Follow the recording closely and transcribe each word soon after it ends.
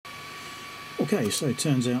Okay, so it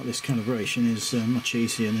turns out this calibration is much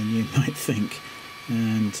easier than you might think,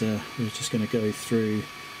 and we're just going to go through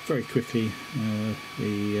very quickly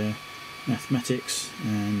the mathematics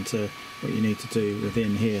and what you need to do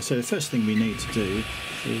within here. So the first thing we need to do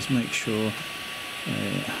is make sure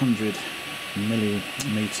 100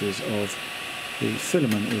 millimeters of the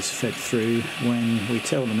filament is fed through when we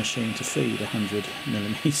tell the machine to feed 100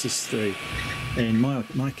 millimeters through. In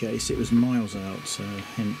my case it was miles out,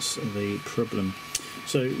 hence the problem.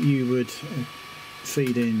 So you would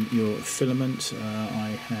feed in your filament.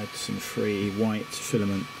 I had some free white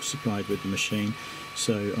filament supplied with the machine,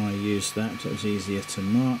 so I used that. That was easier to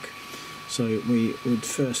mark. So we would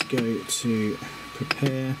first go to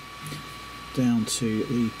prepare, down to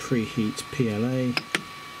the preheat PLA,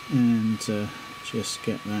 and just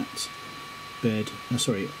get that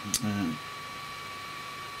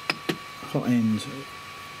hot end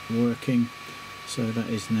working. So that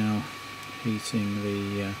is now heating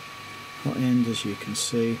the hot end, as you can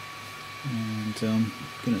see, and I'm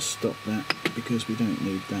going to stop that because we don't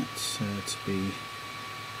need that to be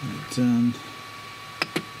done.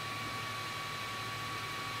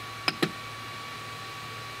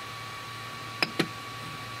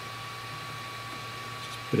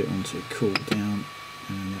 Put it on to cool down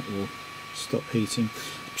and that will stop heating.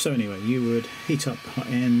 So anyway, you would heat up the hot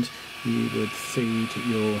end, you would feed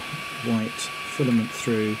your white filament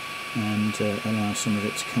through and allow some of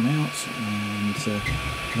it to come out, and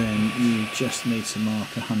then you just need to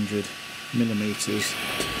mark 100 millimeters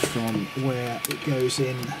from where it goes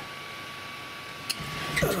in,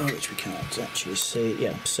 which we can't actually see.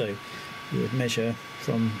 Yeah, so you would measure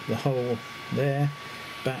from the hole there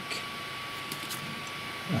back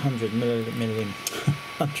 100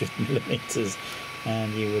 millimeters,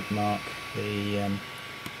 and you would mark the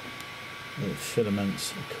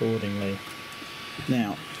filaments accordingly.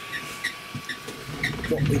 Now,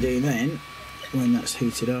 what we do then, when that's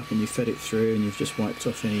heated up and you've fed it through and you've just wiped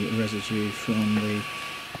off any residue from the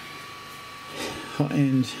hot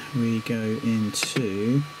end, we go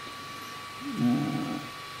into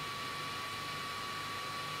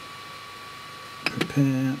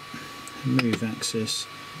prepare, move axis,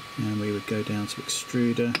 and we would go down to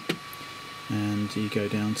extruder, and you go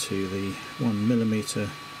down to the 1 millimeter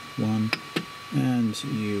one, and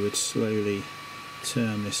you would slowly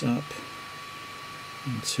turn this up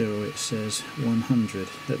until it says 100.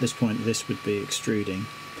 At this point this would be extruding.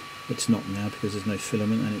 It's not now because there's no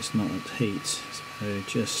filament and it's not at heat, so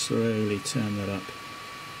just slowly turn that up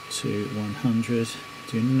to 100.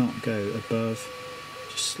 Do not go above,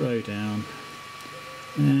 just slow down,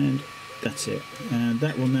 and that's it. And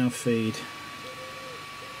that will now feed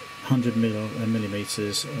 100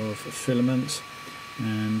 millimeters of filament,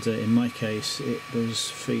 and in my case it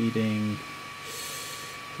was feeding,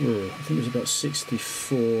 I think it was about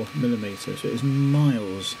 64 millimeters, so it was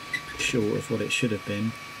miles short of what it should have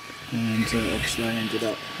been. And obviously I ended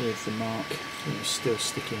up with the mark that was still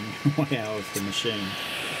sticking way out of the machine.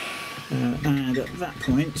 And at that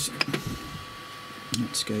point,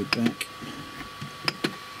 let's go back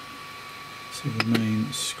to the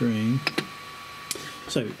main screen.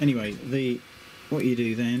 So anyway, what you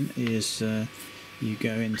do then is you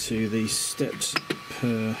go into the steps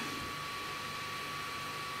per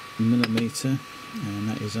millimeter, and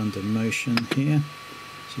that is under motion here.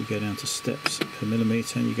 So you go down to steps per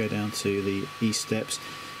millimeter and you go down to the E-steps,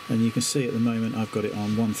 and you can see at the moment I've got it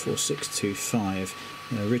on 14625.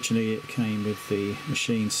 Originally it came with the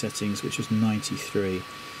machine settings, which was 93.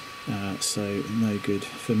 So no good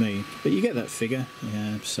for me, but you get that figure.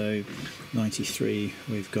 So 93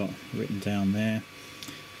 we've got written down there.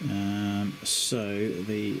 So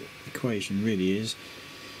the equation really is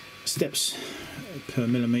steps per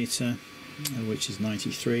millimeter, which is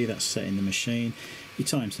 93, that's set in the machine. You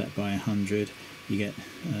times that by 100, you get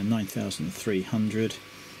 9,300.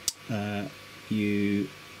 You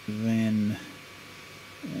then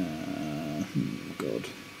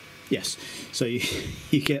yes, so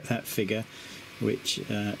you get that figure, which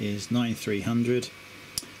is 9,300.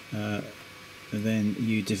 Then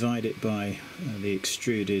you divide it by the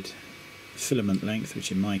extruded filament length,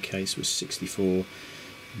 which in my case was 64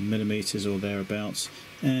 millimeters or thereabouts,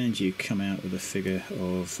 and you come out with a figure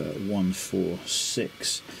of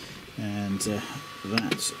 146, and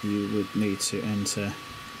that you would need to enter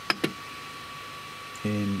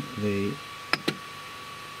in the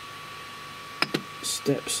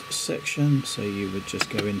steps section. So you would just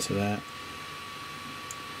go into that.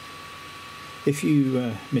 If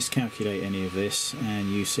you miscalculate any of this and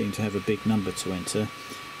you seem to have a big number to enter,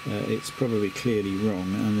 it's probably clearly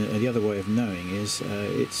wrong, and the other way of knowing is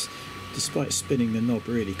it's, despite spinning the knob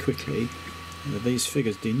really quickly, these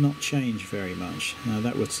figures do not change very much. Now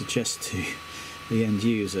that would suggest to the end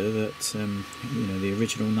user that you know, the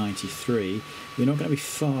original 93, you're not going to be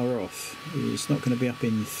far off. It's not going to be up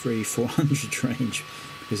in 300-400 range,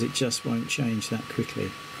 because it just won't change that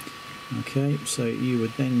quickly. Okay, so you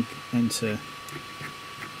would then enter,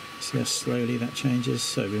 see how slowly that changes.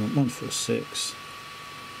 So we want 146.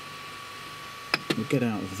 We'll get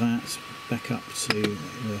out of that, back up to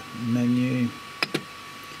the menu,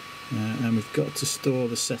 and we've got to store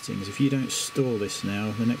the settings. If you don't store this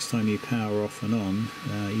now, the next time you power off and on,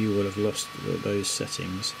 you will have lost those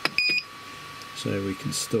settings. So we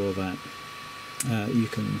can store that. You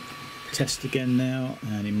can test again now,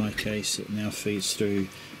 and in my case it now feeds through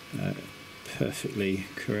perfectly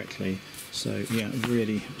correctly. So yeah,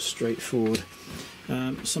 really straightforward.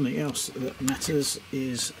 Something else that matters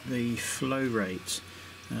is the flow rate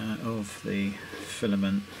of the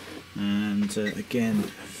filament, and again,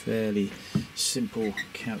 fairly simple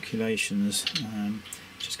calculations.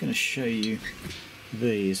 Just going to show you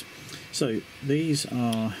these. So these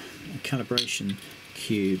are calibration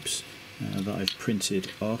cubes that I've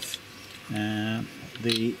printed off. Hang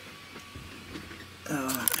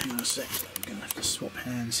on a sec, I'm going to have to swap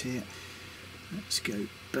hands here. Let's go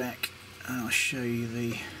back and I'll show you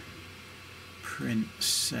the print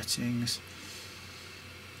settings.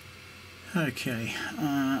 Okay,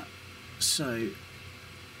 so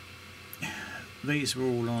these were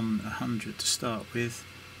all on 100 to start with.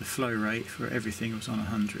 The flow rate for everything was on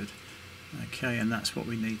 100. Okay, and that's what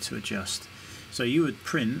we need to adjust. So you would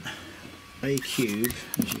print a cube,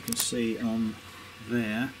 as you can see on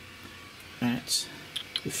there, at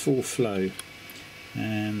the full flow,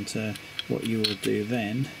 and what you will do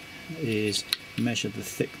then is measure the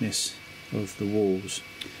thickness of the walls.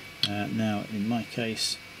 Now in my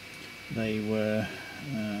case they were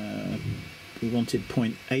we wanted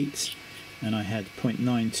 0.8, and I had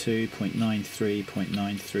 0.92, 0.93,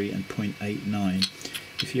 0.93 and 0.89.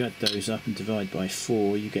 If you add those up and divide by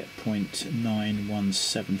 4, you get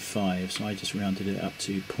 0.9175, so I just rounded it up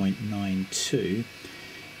to 0.92,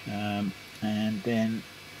 and then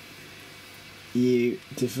you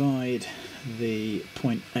divide the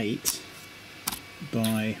 0.8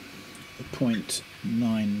 by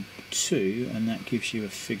 0.92, and that gives you a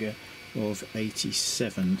figure of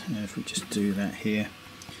 87. If we just do that here,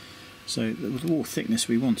 so the wall thickness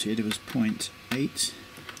we wanted was 0.8.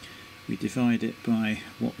 We divide it by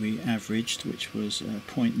what we averaged, which was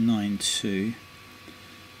 0.92,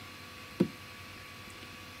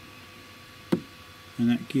 and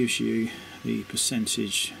that gives you the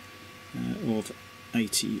percentage of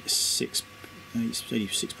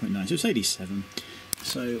 86.9, so it's 87.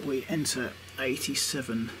 So we enter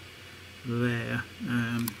 87 there,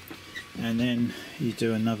 and then you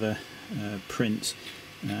do another print,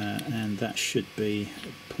 and that should be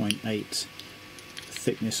 0.8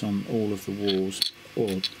 thickness on all of the walls,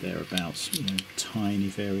 or thereabouts, you know, tiny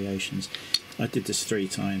variations. I did this 3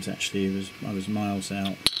 times actually. I was miles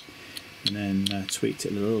out, and then tweaked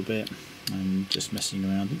it a little bit, and just messing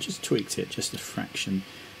around and just tweaked it just a fraction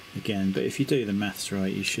again. But if you do the maths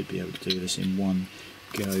right, you should be able to do this in one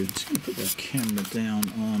go. I'm just going to put the camera down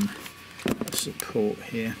on the support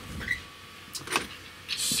here.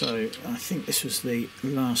 So I think this was the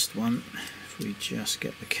last one. If we just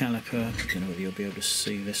get the caliper, I don't know whether you'll be able to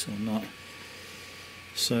see this or not.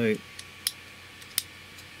 So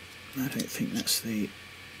I don't think that's the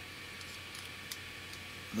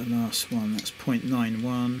last one. That's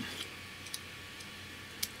 0.91.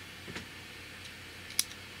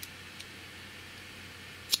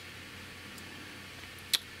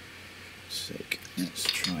 Let's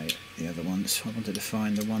try the other one. So I wanted to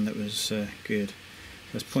find the one that was good.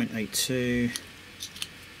 That's 0.82,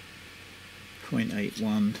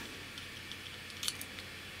 0.81,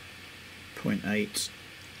 0.8,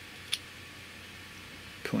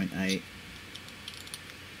 0.8.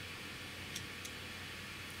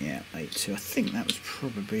 Yeah, 82. I think that was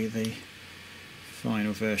probably the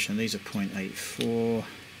final version. These are 0.84,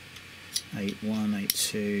 81,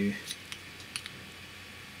 82.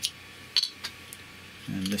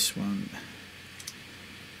 And this one,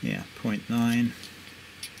 yeah, 0.9,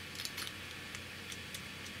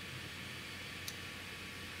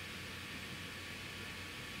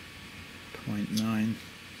 0.9,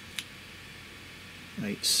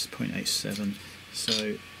 0.87.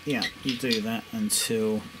 So yeah, you do that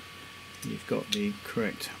until you've got the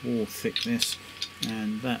correct wall thickness,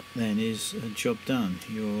 and that then is a job done.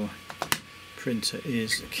 Your printer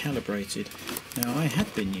is calibrated. Now I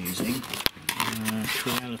had been using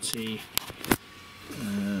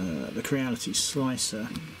the Creality slicer,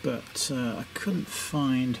 but I couldn't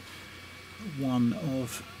find one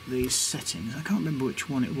of these settings. I can't remember which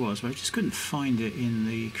one it was, but I just couldn't find it in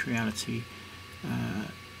the Creality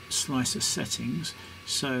slicer settings,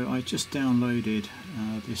 so I just downloaded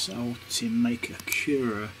this Ultimaker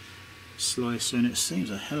Cura slicer, and it seems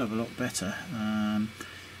a hell of a lot better.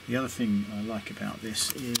 The other thing I like about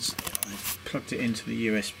this is I've plugged it into the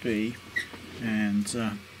USB,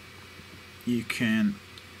 and you can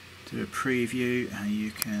do a preview, and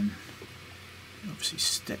you can obviously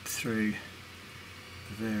step through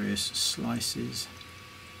the various slices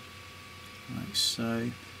like so,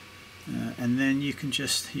 and then you can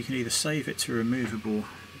either save it to a removable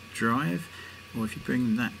drive, or if you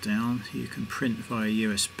bring that down you can print via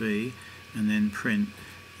USB and then print,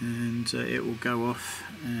 and it will go off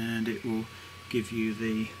and it will give you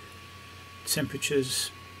the temperatures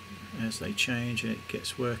as they change and it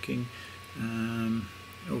gets working,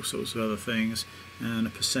 all sorts of other things, and a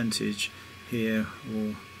percentage here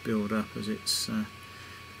will build up as it's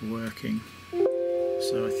working.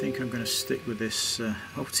 So I think I'm going to stick with this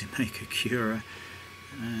Ultimaker Cura,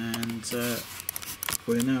 and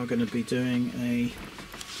we're now going to be doing a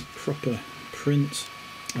proper print.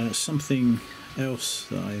 Something else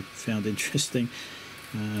that I found interesting,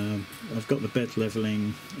 I've got the bed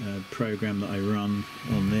leveling program that I run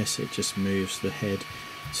on this. It just moves the head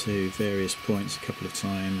to various points a couple of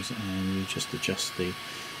times, and you just adjust the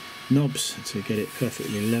knobs to get it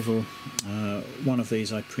perfectly level. One of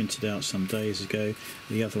these I printed out some days ago,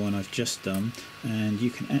 the other one I've just done, and you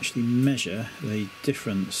can actually measure the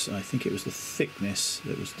difference. I think it was the thickness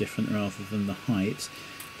that was different rather than the height,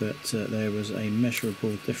 but there was a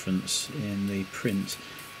measurable difference in the print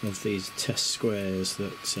of these test squares,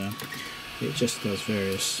 that it just does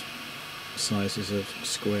various sizes of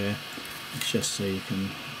square, just so you can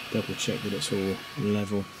double check that it's all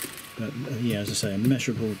level. But yeah, as I say, a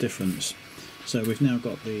measurable difference. So we've now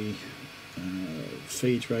got the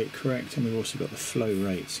feed rate correct, and we've also got the flow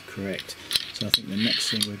rate correct. So I think the next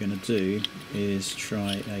thing we're going to do is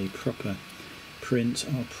try a proper print.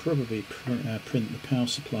 I'll probably print the power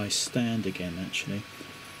supply stand again, actually.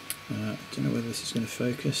 Don't know whether this is going to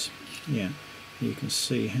focus. Yeah, you can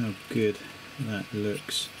see how good that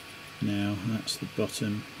looks now. That's the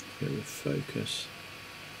bottom. If it will focus,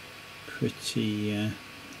 pretty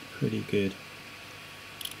good.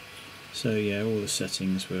 So yeah, all the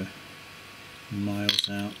settings were miles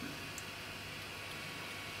out,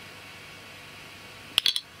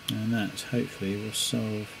 and that hopefully will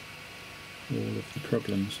solve all of the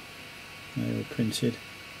problems. They all printed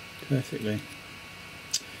perfectly.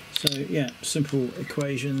 So yeah, simple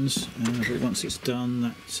equations, but once it's done,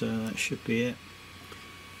 that should be it.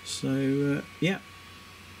 So yeah,